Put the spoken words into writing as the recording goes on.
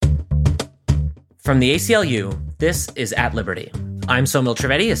From the ACLU, this is At Liberty. I'm Somil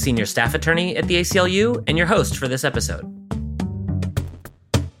Trivedi, a senior staff attorney at the ACLU, and your host for this episode.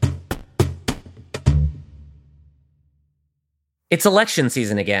 It's election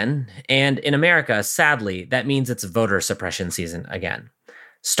season again, and in America, sadly, that means it's voter suppression season again.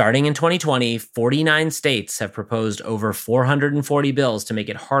 Starting in 2020, 49 states have proposed over 440 bills to make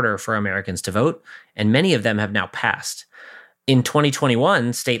it harder for Americans to vote, and many of them have now passed. In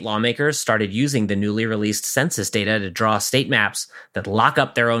 2021, state lawmakers started using the newly released census data to draw state maps that lock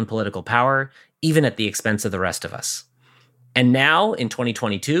up their own political power, even at the expense of the rest of us. And now, in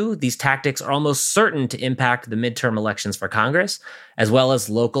 2022, these tactics are almost certain to impact the midterm elections for Congress, as well as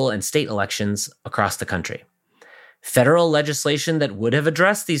local and state elections across the country. Federal legislation that would have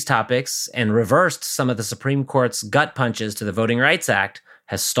addressed these topics and reversed some of the Supreme Court's gut punches to the Voting Rights Act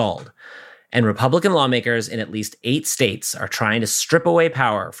has stalled. And Republican lawmakers in at least 8 states are trying to strip away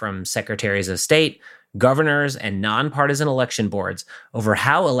power from secretaries of state, governors, and nonpartisan election boards over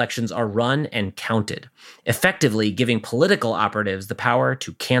how elections are run and counted, effectively giving political operatives the power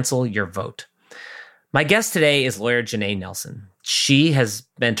to cancel your vote. My guest today is lawyer Janai Nelson. She has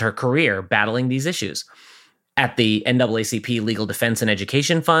spent her career battling these issues. At the NAACP Legal Defense and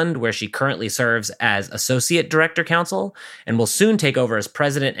Education Fund, where she currently serves as Associate Director Counsel and will soon take over as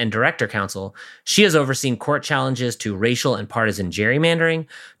President and Director Counsel, she has overseen court challenges to racial and partisan gerrymandering,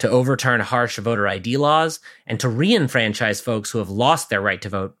 to overturn harsh voter ID laws, and to re-enfranchise folks who have lost their right to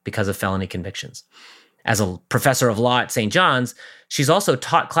vote because of felony convictions. As a professor of law at St. John's, she's also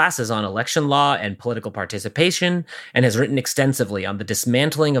taught classes on election law and political participation and has written extensively on the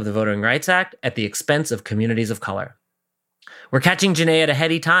dismantling of the Voting Rights Act at the expense of communities of color. We're catching Janai at a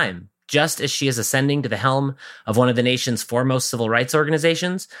heady time, just as she is ascending to the helm of one of the nation's foremost civil rights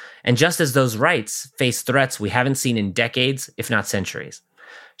organizations, and just as those rights face threats we haven't seen in decades, if not centuries.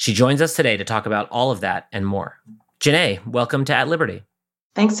 She joins us today to talk about all of that and more. Janai, welcome to At Liberty.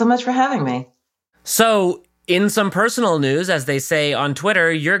 Thanks so much for having me. So, in some personal news, as they say on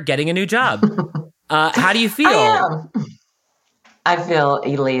Twitter, you're getting a new job. How do you feel? I feel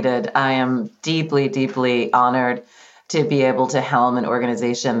elated. I am deeply, deeply honored to be able to helm an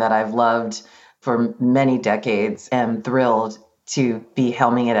organization that I've loved for many decades, and thrilled to be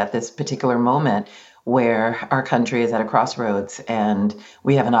helming it at this particular moment where our country is at a crossroads and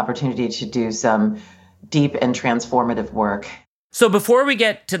we have an opportunity to do some deep and transformative work. So before we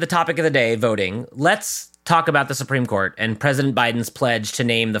get to the topic of the day, voting, let's talk about the Supreme Court and President Biden's pledge to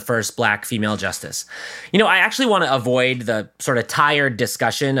name the first Black female justice. I actually want to avoid the sort of tired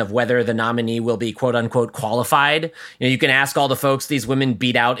discussion of whether the nominee will be quote unquote qualified. You can ask all the folks these women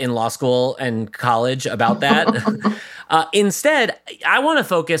beat out in law school and college about that. Instead, I want to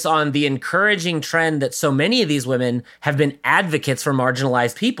focus on the encouraging trend that so many of these women have been advocates for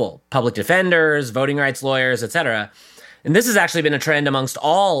marginalized people, public defenders, voting rights lawyers, etc. And this has actually been a trend amongst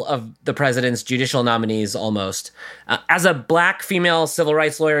all of the president's judicial nominees almost. As a Black female civil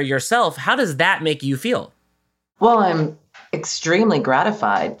rights lawyer yourself, how does that make you feel? Well, I'm extremely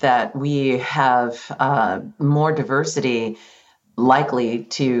gratified that we have more diversity likely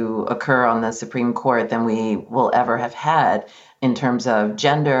to occur on the Supreme Court than we will ever have had in terms of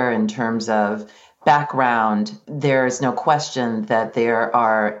gender, in terms of background. There's no question that there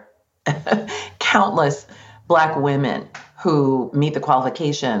are countless Black women who meet the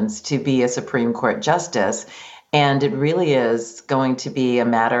qualifications to be a Supreme Court justice. And it really is going to be a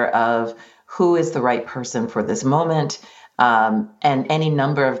matter of who is the right person for this moment. And any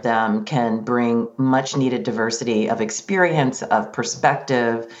number of them can bring much needed diversity of experience, of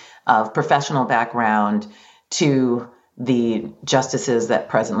perspective, of professional background to the justices that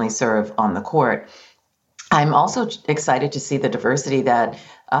presently serve on the court. I'm also excited to see the diversity that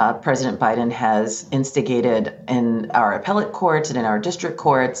President Biden has instigated in our appellate courts and in our district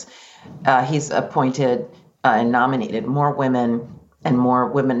courts. He's appointed and nominated more women and more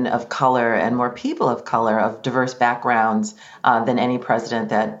women of color and more people of color of diverse backgrounds than any president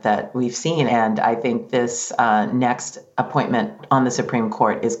that we've seen. And I think this next appointment on the Supreme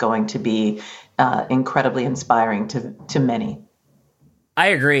Court is going to be incredibly inspiring to many. I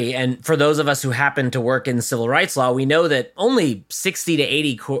agree. And for those of us who happen to work in civil rights law, we know that only 60 to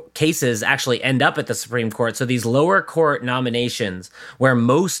 80 cases actually end up at the Supreme Court. So these lower court nominations, where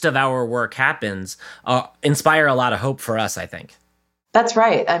most of our work happens, inspire a lot of hope for us, I think. That's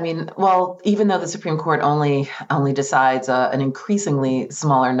right. I mean, well, even though the Supreme Court only decides an increasingly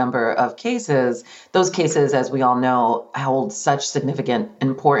smaller number of cases, those cases, as we all know, hold such significant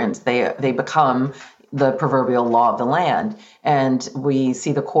importance. They become the proverbial law of the land. And we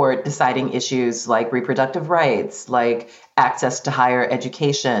see the court deciding issues like reproductive rights, like access to higher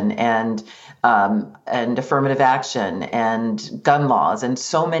education and affirmative action and gun laws and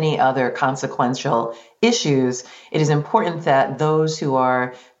so many other consequential issues. It is important that those who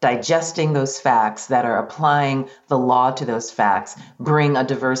are digesting those facts, that are applying the law to those facts, bring a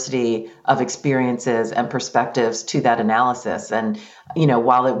diversity of experiences and perspectives to that analysis. And,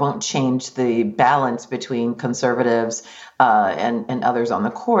 while it won't change the balance between conservatives and others on the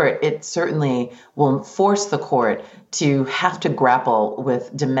court, it certainly will force the court to have to grapple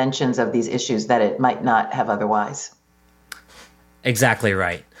with dimensions of these issues that it might not have otherwise. Exactly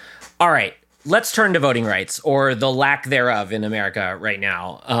right. All right. Let's turn to voting rights, or the lack thereof in America right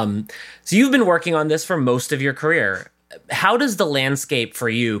now. So you've been working on this for most of your career. How does the landscape for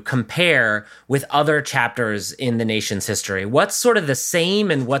you compare with other chapters in the nation's history? What's sort of the same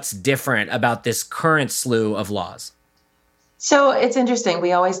and what's different about this current slew of laws? So it's interesting.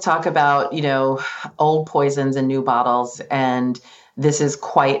 We always talk about, old poisons in new bottles, and this is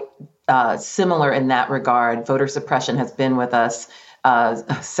quite similar in that regard. Voter suppression has been with us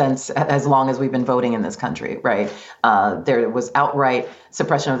since as long as we've been voting in this country, right? There was outright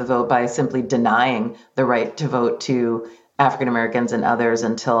suppression of the vote by simply denying the right to vote to African Americans and others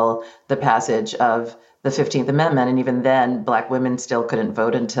until the passage of the 15th Amendment. And even then, Black women still couldn't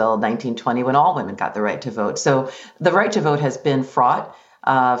vote until 1920 when all women got the right to vote. So the right to vote has been fraught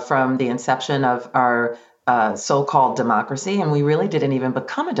from the inception of our so-called democracy, and we really didn't even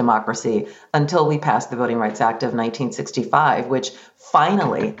become a democracy until we passed the Voting Rights Act of 1965, which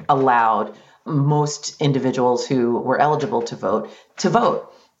finally allowed most individuals who were eligible to vote to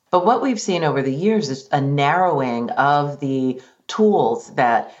vote. But what we've seen over the years is a narrowing of the tools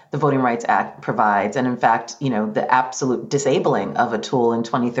that the Voting Rights Act provides, and in fact, the absolute disabling of a tool in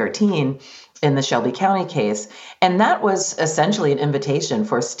 2013 in the Shelby County case. And that was essentially an invitation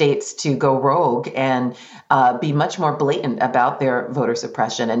for states to go rogue and be much more blatant about their voter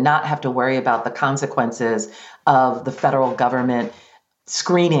suppression and not have to worry about the consequences of the federal government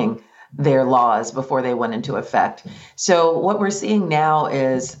screening their laws before they went into effect. So what we're seeing now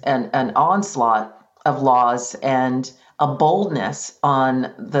is an onslaught of laws and a boldness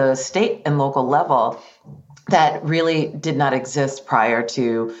on the state and local level that really did not exist prior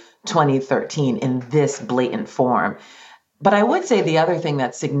to 2013 in this blatant form. But I would say the other thing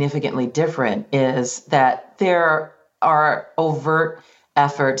that's significantly different is that there are overt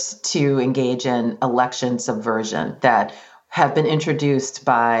efforts to engage in election subversion that have been introduced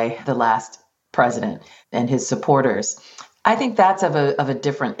by the last president and his supporters. I think that's of a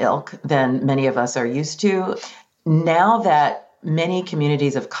different ilk than many of us are used to. Now that many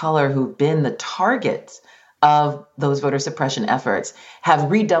communities of color who've been the targets of those voter suppression efforts have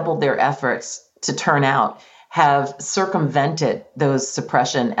redoubled their efforts to turn out, have circumvented those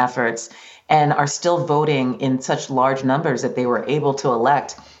suppression efforts, and are still voting in such large numbers that they were able to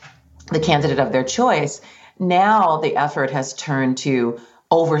elect the candidate of their choice. Now the effort has turned to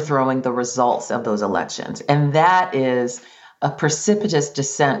overthrowing the results of those elections. And that is a precipitous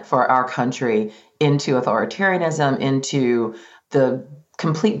descent for our country into authoritarianism, into the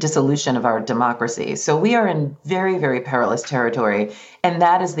complete dissolution of our democracy. So we are in very, very perilous territory. And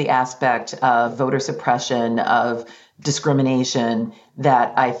that is the aspect of voter suppression, of discrimination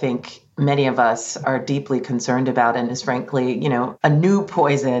that I think many of us are deeply concerned about, and is frankly, a new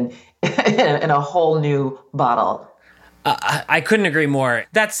poison in a whole new bottle. I couldn't agree more.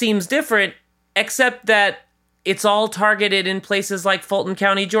 That seems different, except that it's all targeted in places like Fulton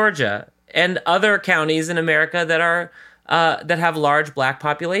County, Georgia, and other counties in America that are that have large Black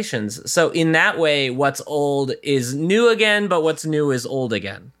populations. So in that way, what's old is new again, but what's new is old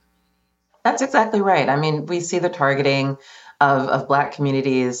again. That's exactly right. I mean, we see the targeting of Black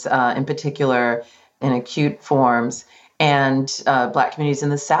communities in particular in acute forms, and Black communities in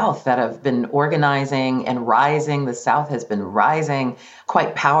the South that have been organizing and rising. The South has been rising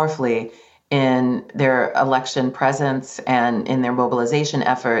quite powerfully in their election presence and in their mobilization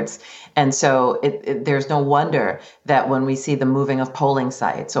efforts. And so there's no wonder that when we see the moving of polling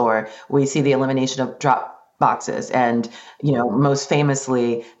sites, or we see the elimination of drop boxes, and, most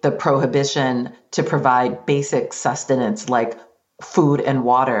famously, the prohibition to provide basic sustenance like food and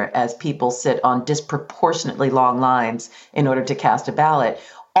water as people sit on disproportionately long lines in order to cast a ballot.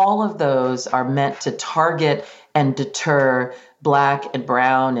 All of those are meant to target and deter Black and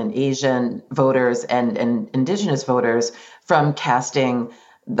brown and Asian voters and indigenous voters from casting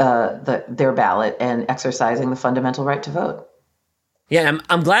their ballot and exercising the fundamental right to vote. Yeah,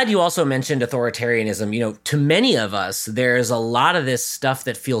 I'm glad you also mentioned authoritarianism. To many of us, there's a lot of this stuff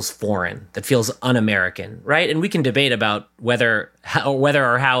that feels foreign, that feels un-American, right? And we can debate about whether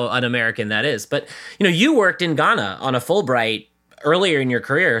or how un-American that is. But, you worked in Ghana on a Fulbright earlier in your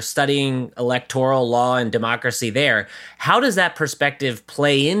career studying electoral law and democracy there. How does that perspective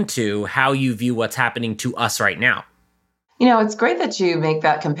play into how you view what's happening to us right now? It's great that you make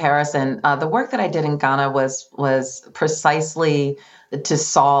that comparison. The work that I did in Ghana was precisely to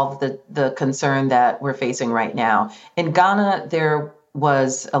solve the concern that we're facing right now. In Ghana, there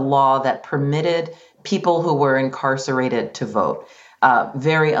was a law that permitted people who were incarcerated to vote.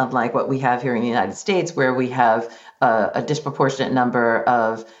 Very unlike what we have here in the United States, where we have a disproportionate number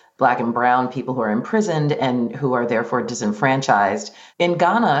of Black and brown people who are imprisoned and who are therefore disenfranchised. In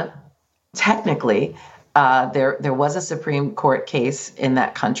Ghana, technically, there was a Supreme Court case in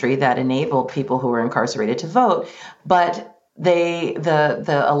that country that enabled people who were incarcerated to vote, but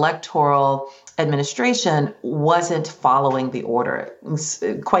the electoral administration wasn't following the order. It's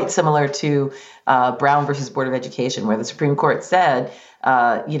quite similar to Brown versus Board of Education, where the Supreme Court said,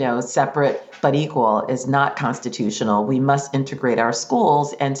 separate but equal is not constitutional. We must integrate our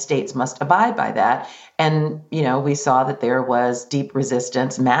schools, and states must abide by that. And, we saw that there was deep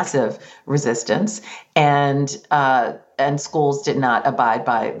resistance, massive resistance, and schools did not abide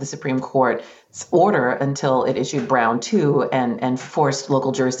by the Supreme Court's order until it issued Brown 2 and forced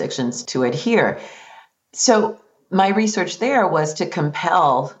local jurisdictions to adhere. So my research there was to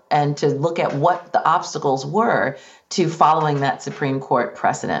compel and to look at what the obstacles were to following that Supreme Court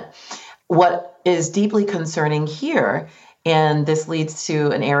precedent. What is deeply concerning here, and this leads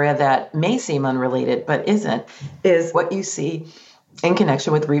to an area that may seem unrelated but isn't, is what you see in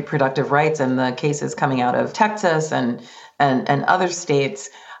connection with reproductive rights and the cases coming out of Texas and other states,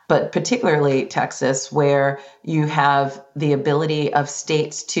 but particularly Texas, where you have the ability of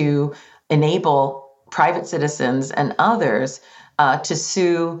states to enable private citizens and others to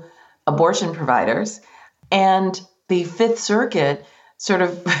sue abortion providers. And the Fifth Circuit sort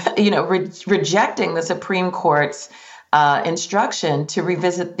of, rejecting the Supreme Court's instruction to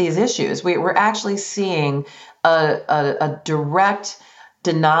revisit these issues. We're actually seeing a direct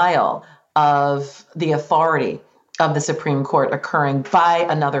denial of the authority of the Supreme Court occurring by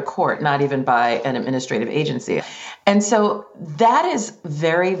another court, not even by an administrative agency. And so that is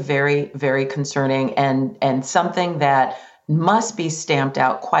very, very, very concerning and something that must be stamped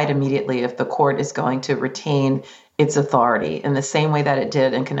out quite immediately if the court is going to retain its authority. In the same way that it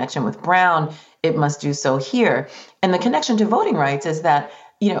did in connection with Brown, it must do so here. And the connection to voting rights is that,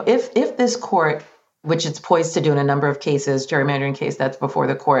 if this court, which it's poised to do in a number of cases, gerrymandering case that's before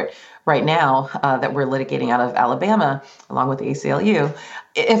the court right now that we're litigating out of Alabama, along with the ACLU,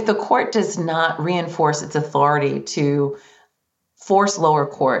 if the court does not reinforce its authority to force lower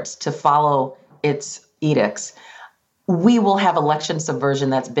courts to follow its edicts, we will have election subversion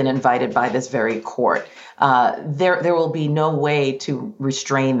that's been invited by this very court. There will be no way to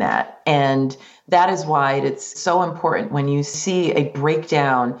restrain that. And that is why it's so important when you see a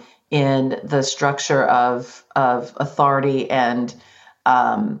breakdown in the structure of authority and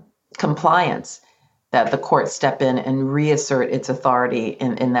compliance, that the courts step in and reassert its authority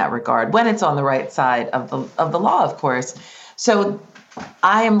in that regard, when it's on the right side of the law, of course. So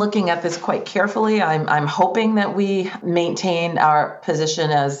I am looking at this quite carefully. I'm hoping that we maintain our position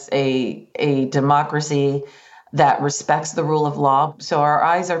as a democracy that respects the rule of law. So our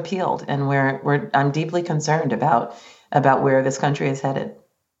eyes are peeled, and I'm deeply concerned about where this country is headed.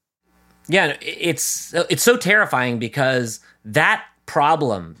 Yeah, it's so terrifying because that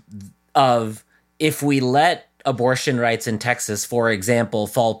problem of, if we let abortion rights in Texas, for example,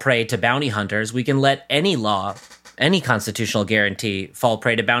 fall prey to bounty hunters, we can let any law, any constitutional guarantee fall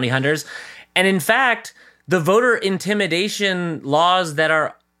prey to bounty hunters. And in fact, the voter intimidation laws that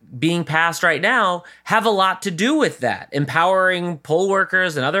are being passed right now have a lot to do with that, empowering poll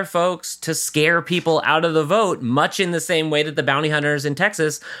workers and other folks to scare people out of the vote, much in the same way that the bounty hunters in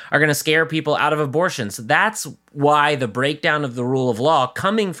Texas are going to scare people out of abortion. So that's why the breakdown of the rule of law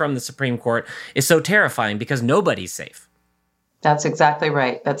coming from the Supreme Court is so terrifying, because nobody's safe. That's exactly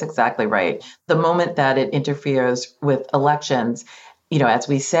right. That's exactly right. The moment that it interferes with elections, as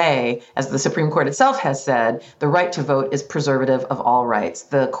we say, as the Supreme Court itself has said, the right to vote is preservative of all rights.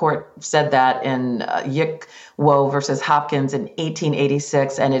 The court said that in Yick Wo versus Hopkins in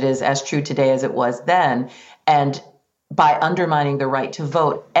 1886, and it is as true today as it was then. And by undermining the right to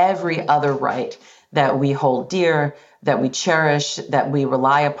vote, every other right that we hold dear, that we cherish, that we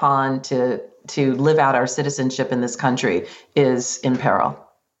rely upon to live out our citizenship in this country is in peril.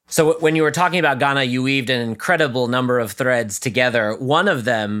 So when you were talking about Ghana, you weaved an incredible number of threads together. One of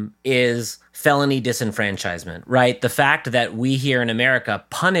them is felony disenfranchisement, right? The fact that we here in America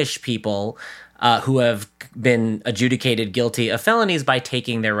punish people who have been adjudicated guilty of felonies by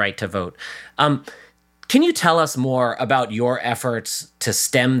taking their right to vote. Can you tell us more about your efforts to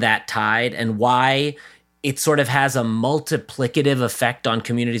stem that tide and why it sort of has a multiplicative effect on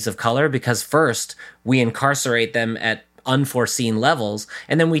communities of color? Because first, we incarcerate them at unforeseen levels,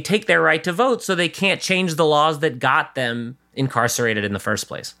 and then we take their right to vote so they can't change the laws that got them incarcerated in the first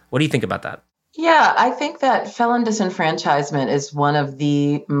place. What do you think about that? Yeah, I think that felon disenfranchisement is one of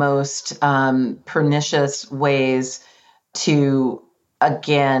the most pernicious ways to,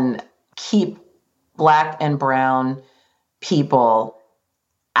 again, keep Black and brown people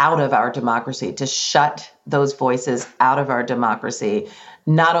out of our democracy, to shut those voices out of our democracy,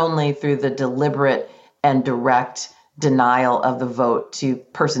 not only through the deliberate and direct denial of the vote to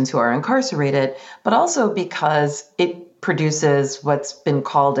persons who are incarcerated, but also because it produces what's been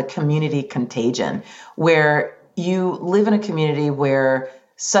called a community contagion, where you live in a community where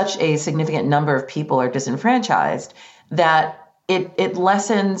such a significant number of people are disenfranchised that it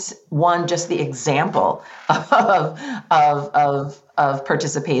lessens, one, just the example of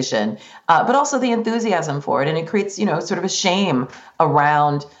participation, but also the enthusiasm for it, and it creates sort of a shame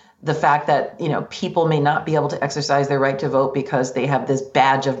around the fact that people may not be able to exercise their right to vote because they have this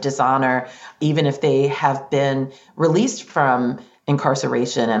badge of dishonor, even if they have been released from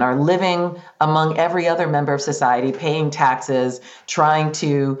incarceration and are living among every other member of society, paying taxes, trying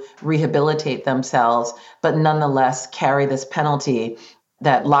to rehabilitate themselves, but nonetheless carry this penalty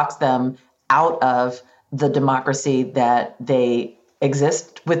that locks them out of the democracy that they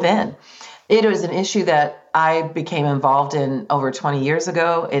exist within. It was an issue that I became involved in over 20 years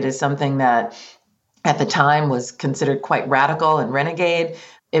ago. It is something that at the time was considered quite radical and renegade.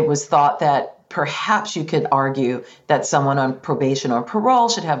 It was thought that perhaps you could argue that someone on probation or parole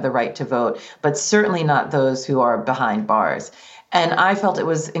should have the right to vote, but certainly not those who are behind bars. And I felt it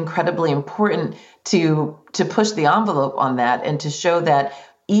was incredibly important to push the envelope on that and to show that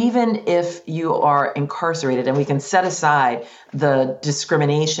even if you are incarcerated, and we can set aside the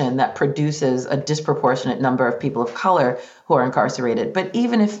discrimination that produces a disproportionate number of people of color who are incarcerated, but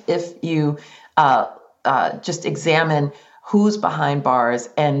even if you just examine who's behind bars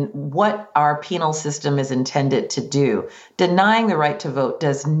and what our penal system is intended to do, denying the right to vote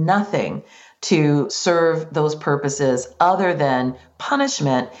does nothing to serve those purposes other than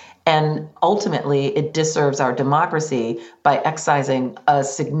punishment. And ultimately, it disserves our democracy by excising a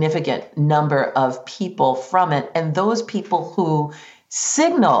significant number of people from it. And those people who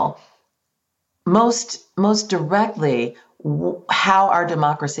signal most directly how our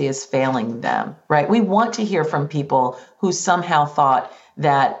democracy is failing them, right? We want to hear from people who somehow thought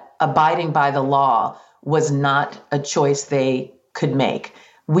that abiding by the law was not a choice they could make.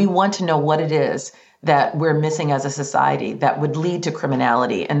 We want to know what it is that we're missing as a society that would lead to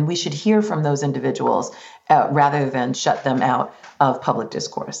criminality. And we should hear from those individuals rather than shut them out of public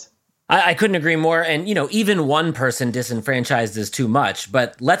discourse. I couldn't agree more. And, even one person disenfranchised is too much.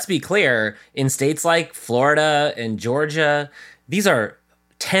 But let's be clear, in states like Florida and Georgia, these are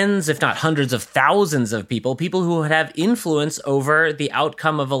tens, if not hundreds of thousands of people who would have influence over the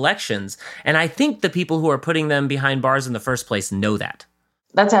outcome of elections. And I think the people who are putting them behind bars in the first place know that.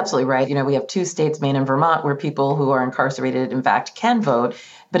 That's absolutely right. We have two states, Maine and Vermont, where people who are incarcerated, in fact, can vote.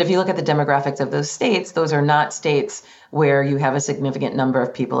 But if you look at the demographics of those states, those are not states where you have a significant number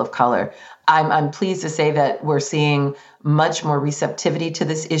of people of color. I'm pleased to say that we're seeing much more receptivity to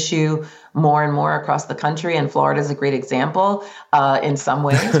this issue more and more across the country. And Florida is a great example in some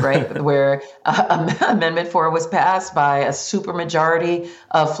ways, right, where Amendment 4 was passed by a supermajority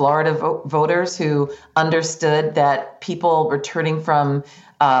of Florida voters who understood that people returning from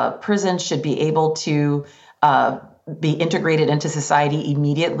prison should be able to be integrated into society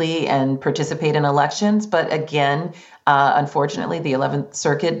immediately and participate in elections. But again, unfortunately, the 11th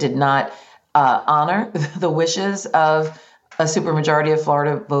Circuit did not honor the wishes of a supermajority of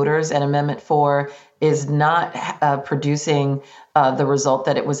Florida voters, and Amendment 4 is not producing the result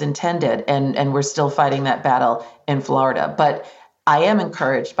that it was intended. And we're still fighting that battle in Florida. But I am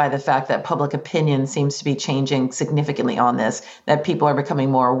encouraged by the fact that public opinion seems to be changing significantly on this, that people are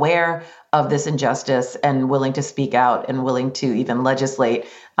becoming more aware of this injustice and willing to speak out and willing to even legislate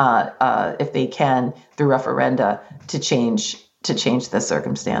if they can through referenda to change the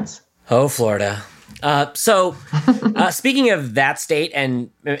circumstance. Oh, Florida. So speaking of that state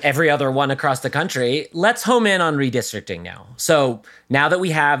and every other one across the country, let's home in on redistricting now. So now that we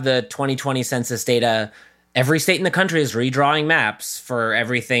have the 2020 census data, Every state in the country is redrawing maps for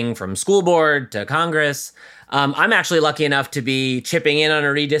everything from school board to Congress. I'm actually lucky enough to be chipping in on a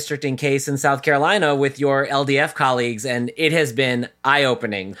redistricting case in South Carolina with your LDF colleagues, and it has been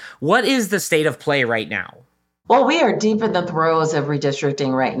eye-opening. What is the state of play right now? Well, we are deep in the throes of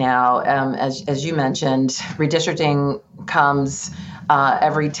redistricting right now. As you mentioned, redistricting comes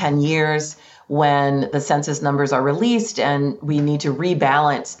every 10 years when the census numbers are released and we need to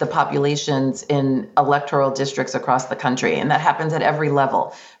rebalance the populations in electoral districts across the country. And that happens at every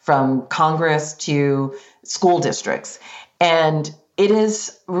level, from Congress to school districts. And it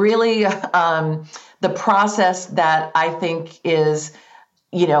is really the process that I think is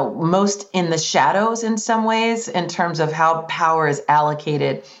most in the shadows in some ways in terms of how power is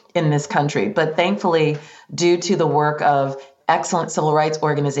allocated in this country. But thankfully, due to the work of excellent civil rights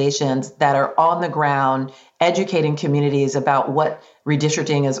organizations that are on the ground educating communities about what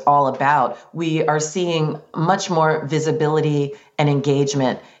redistricting is all about, we are seeing much more visibility and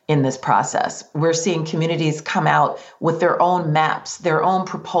engagement in this process. We're seeing communities come out with their own maps, their own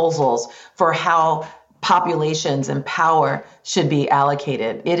proposals for how populations and power should be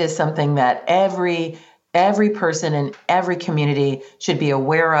allocated. It is something that every person in every community should be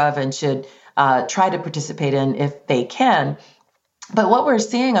aware of and should try to participate in if they can. But what we're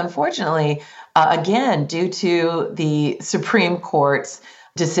seeing, unfortunately, again, due to the Supreme Court's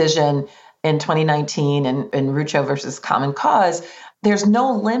decision in 2019 in Rucho versus Common Cause, there's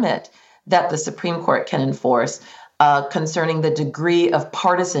no limit that the Supreme Court can enforce concerning the degree of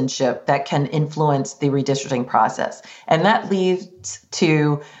partisanship that can influence the redistricting process. And that leads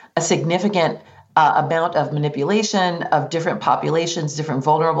to a significant amount of manipulation of different populations, different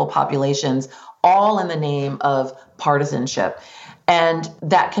vulnerable populations, all in the name of partisanship. And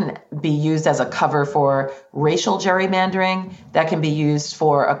that can be used as a cover for racial gerrymandering. That can be used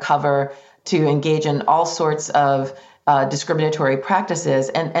for a cover to engage in all sorts of discriminatory practices.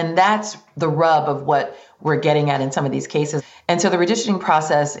 And that's the rub of what we're getting at in some of these cases. And so the redistricting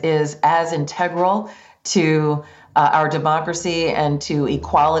process is as integral to our democracy and to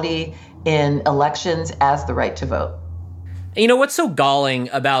equality in elections as the right to vote. What's so galling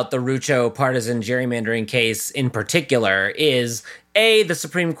about the Rucho partisan gerrymandering case in particular is, A, the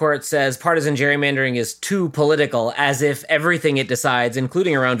Supreme Court says partisan gerrymandering is too political, as if everything it decides,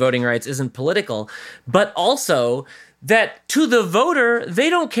 including around voting rights, isn't political, but also that to the voter, they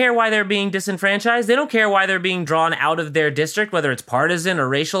don't care why they're being disenfranchised. They don't care why they're being drawn out of their district, whether it's partisan or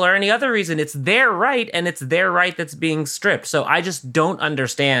racial or any other reason. It's their right, and it's their right that's being stripped. So I just don't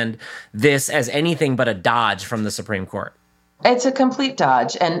understand this as anything but a dodge from the Supreme Court. It's a complete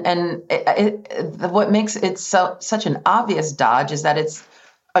dodge. And what makes it such an obvious dodge is that it's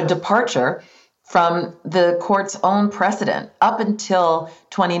a departure from the court's own precedent. Up until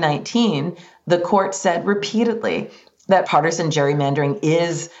 2019, the court said repeatedly that partisan gerrymandering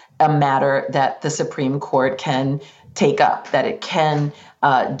is a matter that the Supreme Court can take up, that it can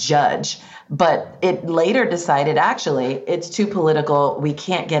judge. But it later decided, actually, it's too political. We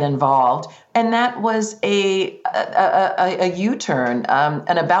can't get involved. And that was a U-turn,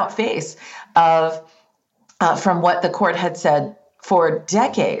 an about-face from what the court had said for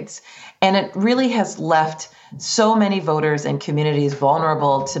decades. And it really has left so many voters and communities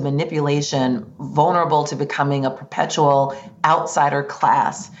vulnerable to manipulation, vulnerable to becoming a perpetual outsider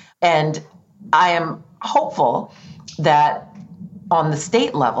class. And I am hopeful that on the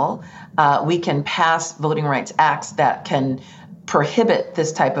state level, we can pass voting rights acts that can prohibit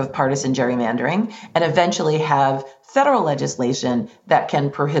this type of partisan gerrymandering and eventually have federal legislation that can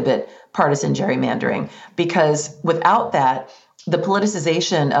prohibit partisan gerrymandering. Because without that, the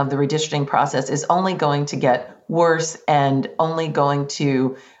politicization of the redistricting process is only going to get worse and only going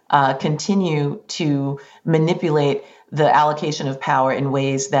to continue to manipulate the allocation of power in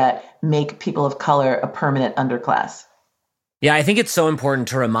ways that make people of color a permanent underclass. Yeah, I think it's so important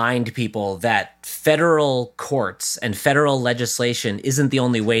to remind people that federal courts and federal legislation isn't the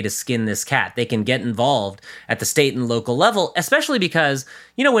only way to skin this cat. They can get involved at the state and local level, especially because,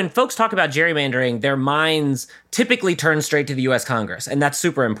 when folks talk about gerrymandering, their minds typically turn straight to the U.S. Congress, and that's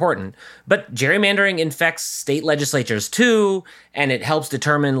super important. But gerrymandering infects state legislatures too, and it helps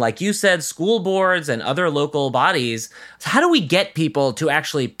determine, like you said, school boards and other local bodies. So how do we get people to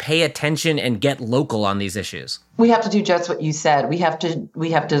actually pay attention and get local on these issues? We have to do just what you said. We have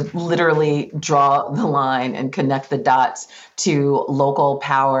to literally draw the line and connect the dots to local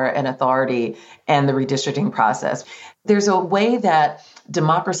power and authority and the redistricting process. There's a way that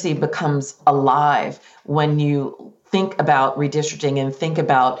democracy becomes alive when you think about redistricting and think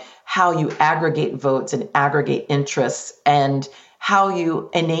about how you aggregate votes and aggregate interests and how you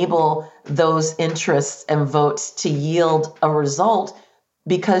enable those interests and votes to yield a result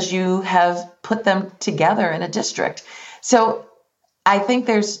because you have put them together in a district. So I think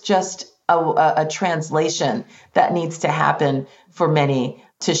there's just a translation that needs to happen for many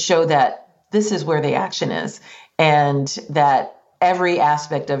to show that this is where the action is, and that every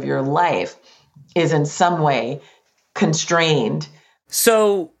aspect of your life is in some way constrained.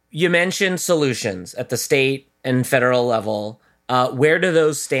 So you mentioned solutions at the state and federal level. Where do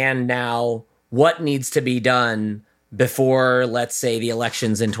those stand now? What needs to be done before, let's say, the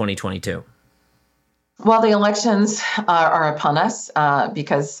elections in 2022? Well, the elections are upon us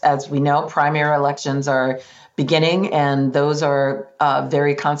because, as we know, primary elections are beginning, and those are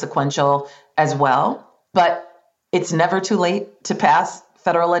very consequential as well. But it's never too late to pass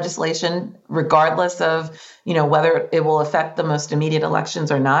federal legislation, regardless of, whether it will affect the most immediate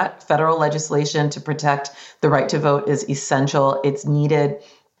elections or not. Federal legislation to protect the right to vote is essential. It's needed.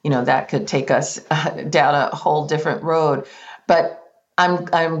 That could take us down a whole different road. But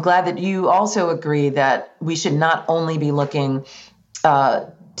I'm glad that you also agree that we should not only be looking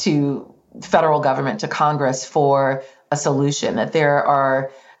to federal government, to Congress for a solution, that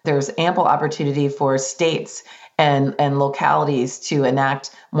there's ample opportunity for states and localities to enact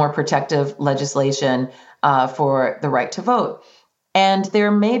more protective legislation for the right to vote. And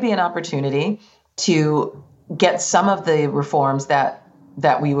there may be an opportunity to get some of the reforms that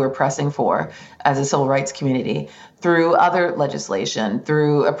we were pressing for as a civil rights community through other legislation,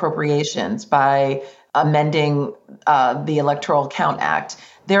 through appropriations, by amending the Electoral Count Act.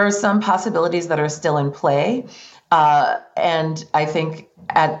 There are some possibilities that are still in play. And I think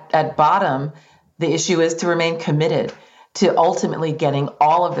at bottom, the issue is to remain committed to ultimately getting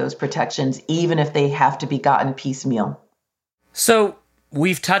all of those protections, even if they have to be gotten piecemeal. So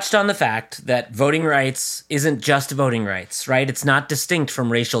we've touched on the fact that voting rights isn't just voting rights, right? It's not distinct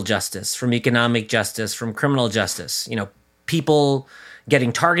from racial justice, from economic justice, from criminal justice. People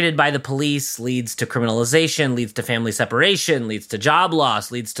getting targeted by the police leads to criminalization, leads to family separation, leads to job loss,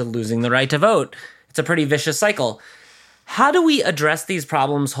 leads to losing the right to vote. It's a pretty vicious cycle. How do we address these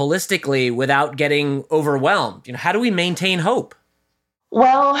problems holistically without getting overwhelmed? How do we maintain hope?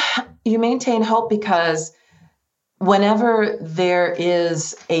 Well, you maintain hope because whenever there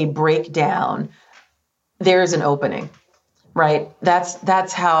is a breakdown, there's an opening, right?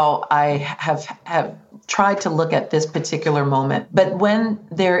 That's how I have tried to look at this particular moment. But when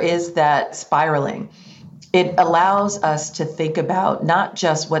there is that spiraling, it allows us to think about not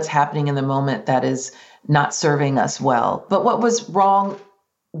just what's happening in the moment that is not serving us well, but what was wrong.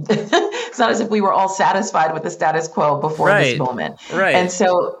 It's not as if we were all satisfied with the status quo before this moment. Right. And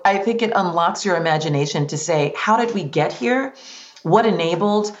so I think it unlocks your imagination to say, how did we get here? What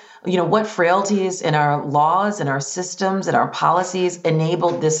enabled, what frailties in our laws and our systems and our policies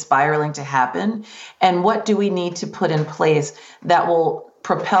enabled this spiraling to happen? And what do we need to put in place that will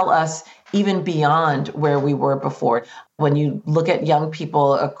propel us even beyond where we were before? When you look at young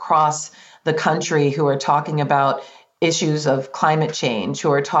people across the country who are talking about issues of climate change,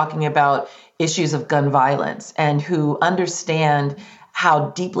 who are talking about issues of gun violence, and who understand how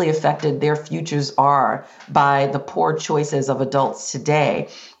deeply affected their futures are by the poor choices of adults today,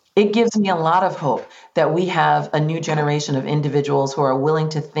 it gives me a lot of hope that we have a new generation of individuals who are willing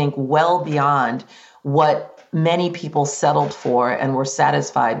to think well beyond what many people settled for and were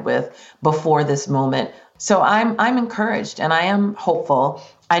satisfied with before this moment. So I'm encouraged and I am hopeful.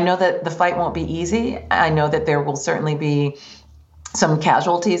 I know that the fight won't be easy. I know that there will certainly be some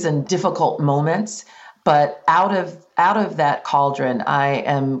casualties and difficult moments, but out of that cauldron, I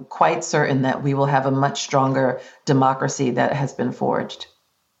am quite certain that we will have a much stronger democracy that has been forged.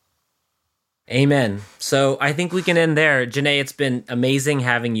 Amen. So I think we can end there. Janae, it's been amazing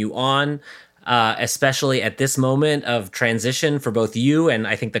having you on, especially at this moment of transition for both you and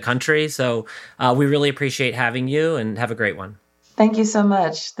I think the country. So we really appreciate having you, and have a great one. Thank you so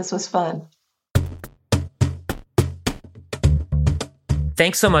much. This was fun.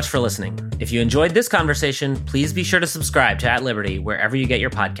 Thanks so much for listening. If you enjoyed this conversation, please be sure to subscribe to At Liberty wherever you get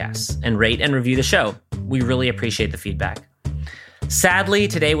your podcasts, and rate and review the show. We really appreciate the feedback. Sadly,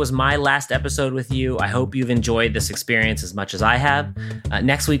 today was my last episode with you. I hope you've enjoyed this experience as much as I have.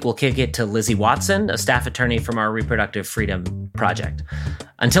 Next week, we'll kick it to Lizzie Watson, a staff attorney from our Reproductive Freedom Project.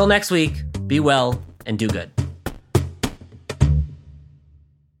 Until next week, be well and do good.